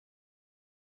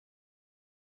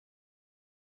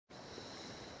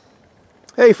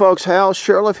Hey folks, Hal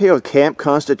Shurtleff here with Camp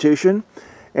Constitution,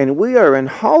 and we are in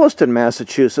Holliston,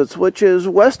 Massachusetts, which is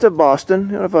west of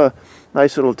Boston, kind of a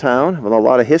nice little town with a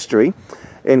lot of history,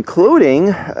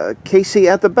 including Casey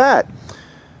at the Bat.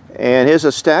 And here's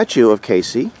a statue of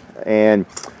Casey, and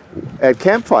at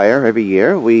campfire every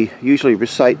year we usually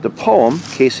recite the poem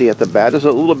Casey at the Bat. It's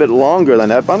a little bit longer than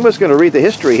that, but I'm just going to read the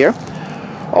history here.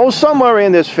 Oh, somewhere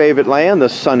in this favorite land the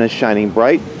sun is shining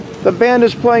bright. The band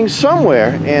is playing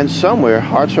somewhere, and somewhere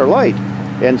hearts are light,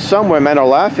 and somewhere men are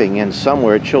laughing, and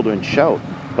somewhere children shout.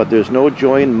 But there's no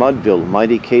joy in Mudville,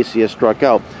 mighty Casey has struck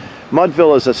out.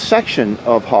 Mudville is a section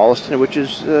of Holliston, which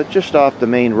is just off the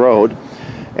main road.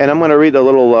 And I'm going to read a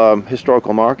little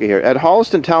historical marker here. At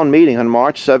Holliston Town Meeting on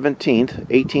March 17th,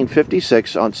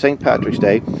 1856, on St. Patrick's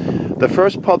Day, the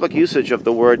first public usage of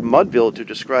the word Mudville to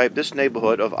describe this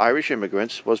neighborhood of Irish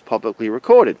immigrants was publicly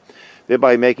recorded,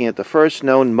 thereby making it the first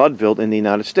known Mudville in the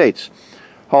United States.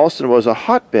 Holliston was a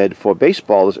hotbed for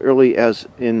baseball as early as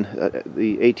in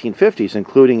the 1850s,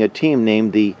 including a team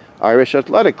named the Irish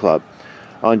Athletic Club.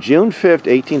 On June 5th,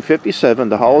 1857,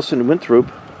 the Holliston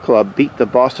Winthrop Club beat the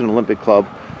Boston Olympic Club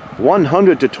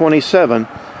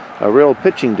 100-27, a real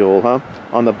pitching duel,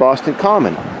 on the Boston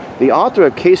Common. The author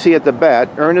of Casey at the Bat,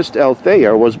 Ernest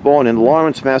Thayer, was born in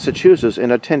Lawrence, Massachusetts,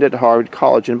 and attended Harvard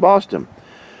College in Boston.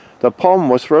 The poem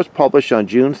was first published on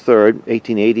June 3,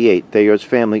 1888. Thayer's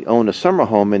family owned a summer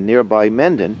home in nearby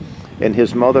Mendon, and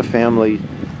his mother family,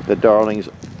 the Darlings,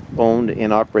 owned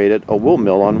and operated a wool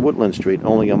mill on Woodland Street,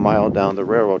 only a mile down the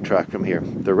railroad track from here.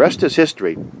 The rest is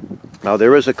history. Now,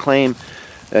 there is a claim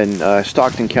in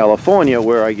Stockton, California,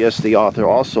 where I guess the author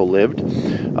also lived,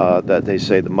 that they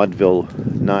say the Mudville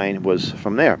 9 was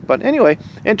from there. But anyway,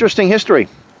 interesting history.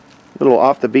 A little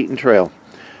off the beaten trail.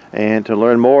 And to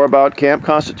learn more about Camp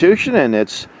Constitution and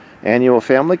its annual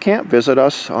family camp, visit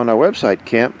us on our website,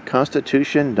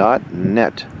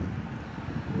 campconstitution.net.